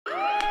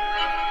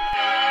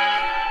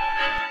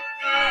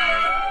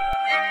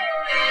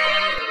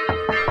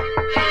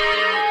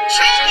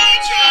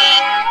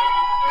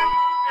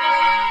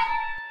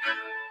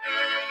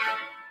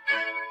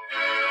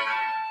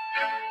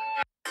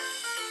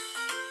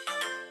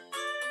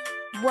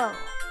Whoa,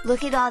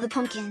 look at all the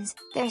pumpkins,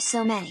 there's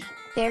so many,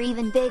 they're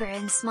even bigger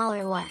and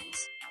smaller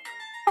ones.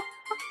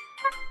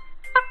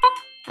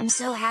 I'm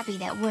so happy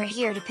that we're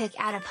here to pick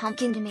out a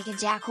pumpkin to make a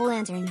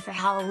jack-o'-lantern for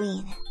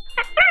Halloween.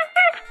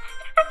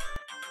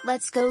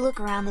 Let's go look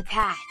around the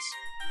patch.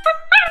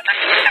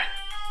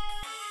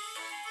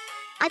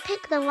 I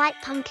picked the right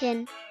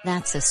pumpkin.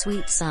 That's a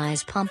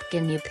sweet-sized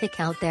pumpkin you pick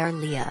out there,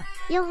 Leah.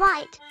 You're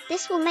right,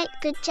 this will make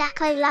good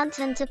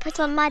jack-o'-lantern to put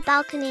on my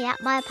balcony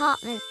at my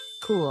apartment.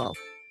 Cool.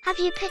 Have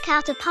you picked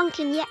out a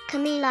pumpkin yet,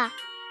 Camila?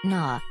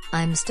 Nah,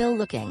 I'm still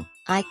looking.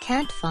 I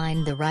can't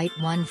find the right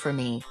one for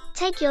me.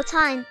 Take your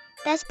time,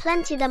 there's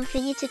plenty of them for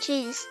you to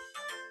choose.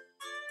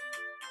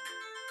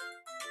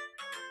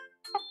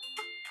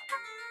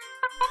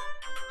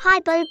 Hi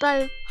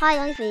Bobo,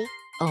 hi Ivy.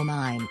 Oh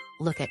mine,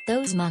 look at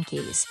those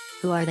monkeys.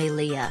 Who are they,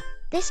 Leah?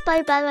 This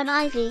Bobo and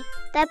Ivy,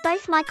 they're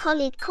both my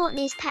colleague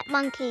Courtney's pet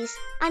monkeys.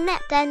 I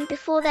met them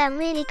before, they're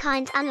really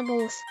kind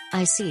animals.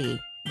 I see,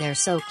 they're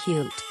so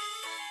cute.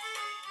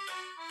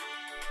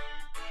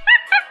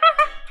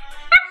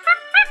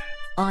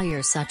 Oh,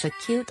 you're such a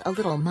cute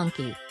little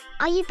monkey.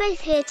 Are you both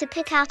here to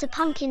pick out a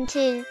pumpkin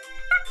too?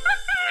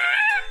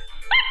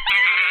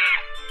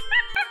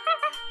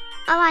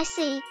 Oh, I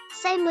see,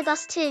 same with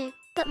us too,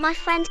 but my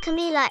friend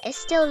Camila is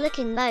still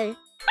looking low.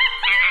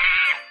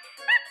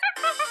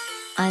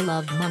 I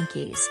love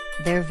monkeys,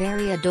 they're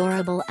very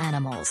adorable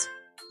animals.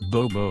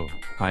 Bobo,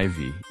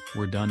 Ivy,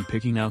 we're done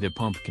picking out a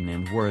pumpkin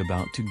and we're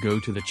about to go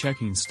to the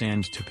checking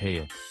stand to pay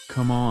it.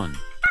 Come on.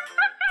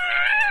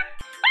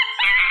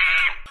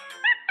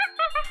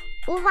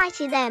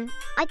 Alrighty then,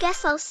 I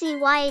guess I'll see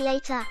you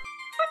later.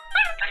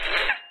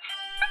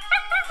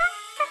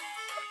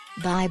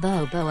 Bye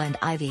Bobo and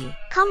Ivy.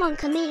 Come on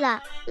Camila,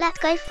 let's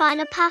go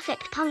find a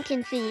perfect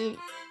pumpkin for you.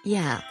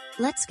 Yeah,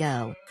 let's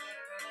go.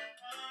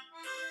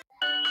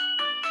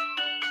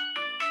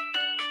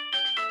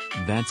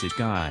 That's it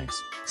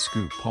guys,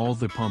 scoop all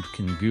the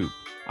pumpkin goop.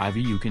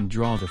 Ivy, you can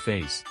draw the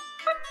face.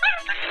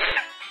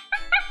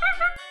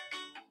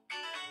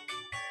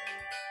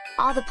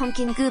 All the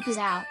pumpkin goop is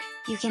out,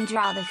 you can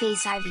draw the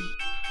face, Ivy.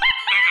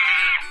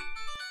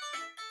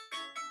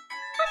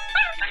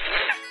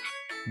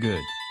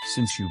 Good,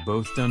 since you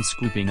both done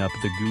scooping up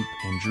the goop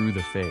and drew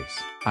the face,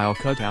 I'll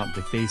cut out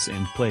the face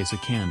and place a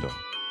candle.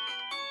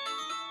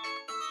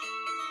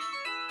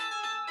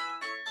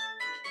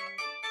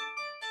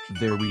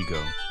 There we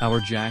go,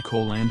 our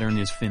jack-o'-lantern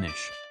is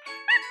finished.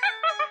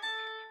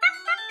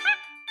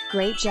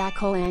 Great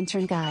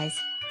jack-o'-lantern guys.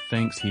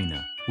 Thanks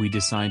Hina, we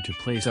decide to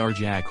place our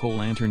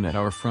jack-o'-lantern at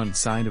our front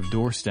side of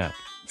doorstep.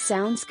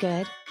 Sounds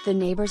good, the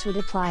neighbors would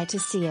apply to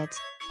see it.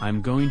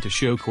 I'm going to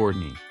show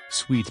Courtney,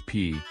 Sweet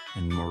Pea,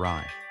 and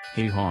Mariah.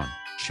 Hey hon,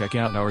 check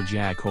out our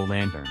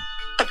jack-o'-lantern.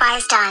 The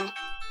pie's done.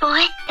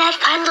 Boy, that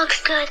pie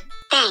looks good.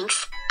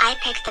 Thanks, I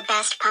picked the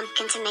best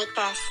pumpkin to make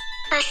this.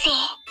 Lucy,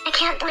 I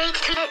can't wait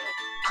to eat it.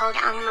 Hold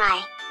on,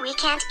 Mariah, we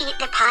can't eat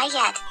the pie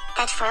yet,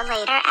 that's for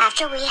later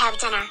after we have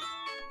dinner.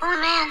 Oh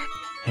man.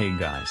 Hey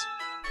guys.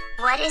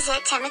 What is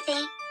it,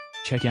 Timothy?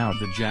 Check out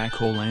the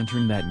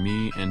jack-o'-lantern that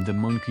me and the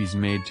monkeys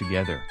made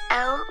together.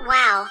 Oh,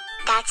 wow,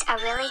 that's a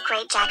really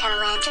great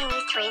jack-o'-lantern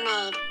you three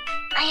made.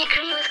 I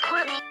agree with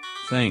Courtney.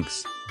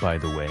 Thanks, by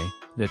the way,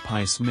 that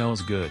pie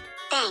smells good.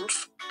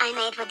 Thanks, I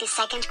made with the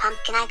second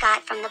pumpkin I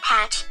got from the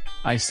patch.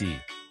 I see.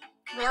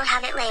 We'll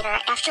have it later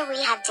after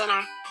we have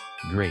dinner.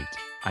 Great,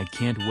 I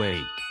can't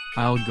wait.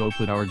 I'll go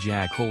put our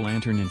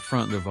jack-o'-lantern in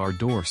front of our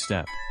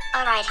doorstep.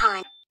 Alright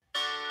hon.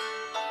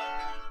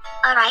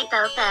 Alright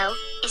Bobo,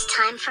 it's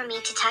time for me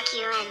to tuck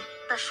you in.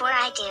 Before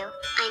I do,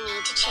 I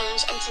need to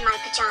change into my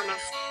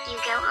pajamas. You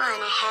go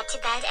on ahead to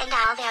bed and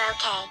I'll be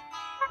okay.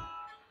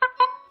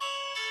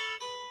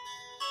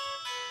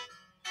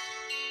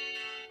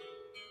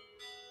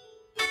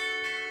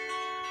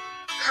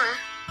 Huh?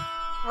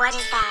 What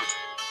is that?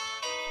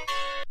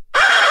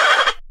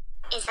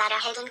 Is that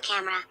a hidden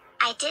camera?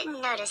 I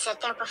didn't notice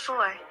it there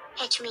before.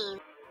 Hitch mean.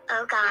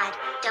 Oh god,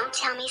 don't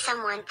tell me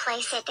someone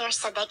placed it there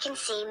so they can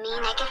see me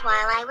naked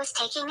while I was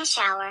taking a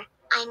shower.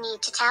 I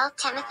need to tell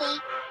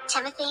Timothy.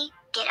 Timothy,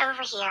 get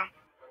over here.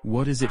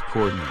 What is it,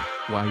 Courtney?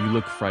 Why you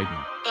look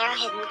frightened? There's a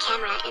hidden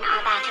camera in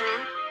our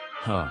bathroom.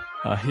 Huh,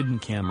 a hidden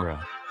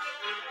camera.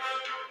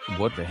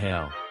 What the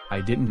hell? I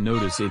didn't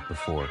notice it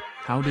before.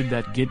 How did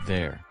that get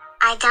there?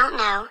 I don't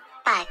know,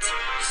 but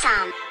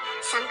some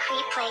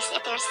creep placed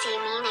it there see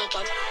me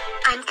naked.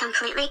 I'm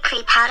completely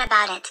creeped out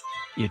about it.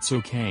 It's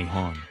okay,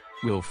 hon.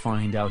 We'll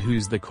find out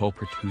who's the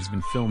culprit who's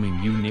been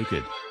filming you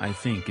naked. I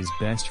think is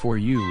best for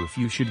you if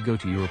you should go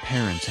to your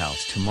parents'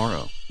 house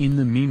tomorrow. In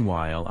the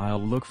meanwhile,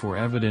 I'll look for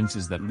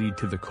evidences that lead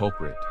to the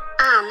culprit.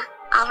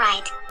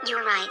 Alright,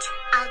 you're right.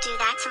 I'll do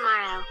that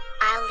tomorrow.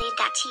 I'll leave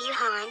that to you,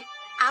 hon.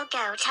 I'll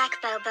go tuck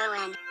Bobo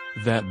in.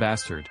 That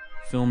bastard,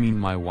 filming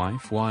my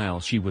wife while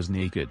she was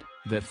naked,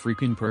 that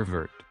freaking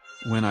pervert.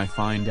 When I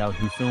find out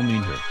who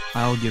filming her,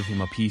 I'll give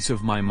him a piece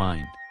of my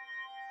mind.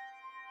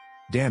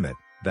 Damn it,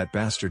 that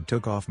bastard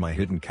took off my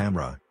hidden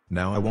camera,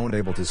 now I won't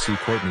able to see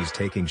Courtney's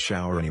taking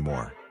shower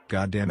anymore,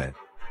 god damn it.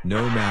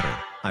 No matter,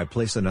 I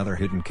place another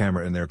hidden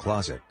camera in their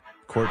closet.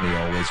 Courtney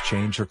always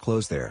change her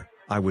clothes there,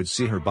 I would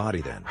see her body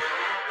then.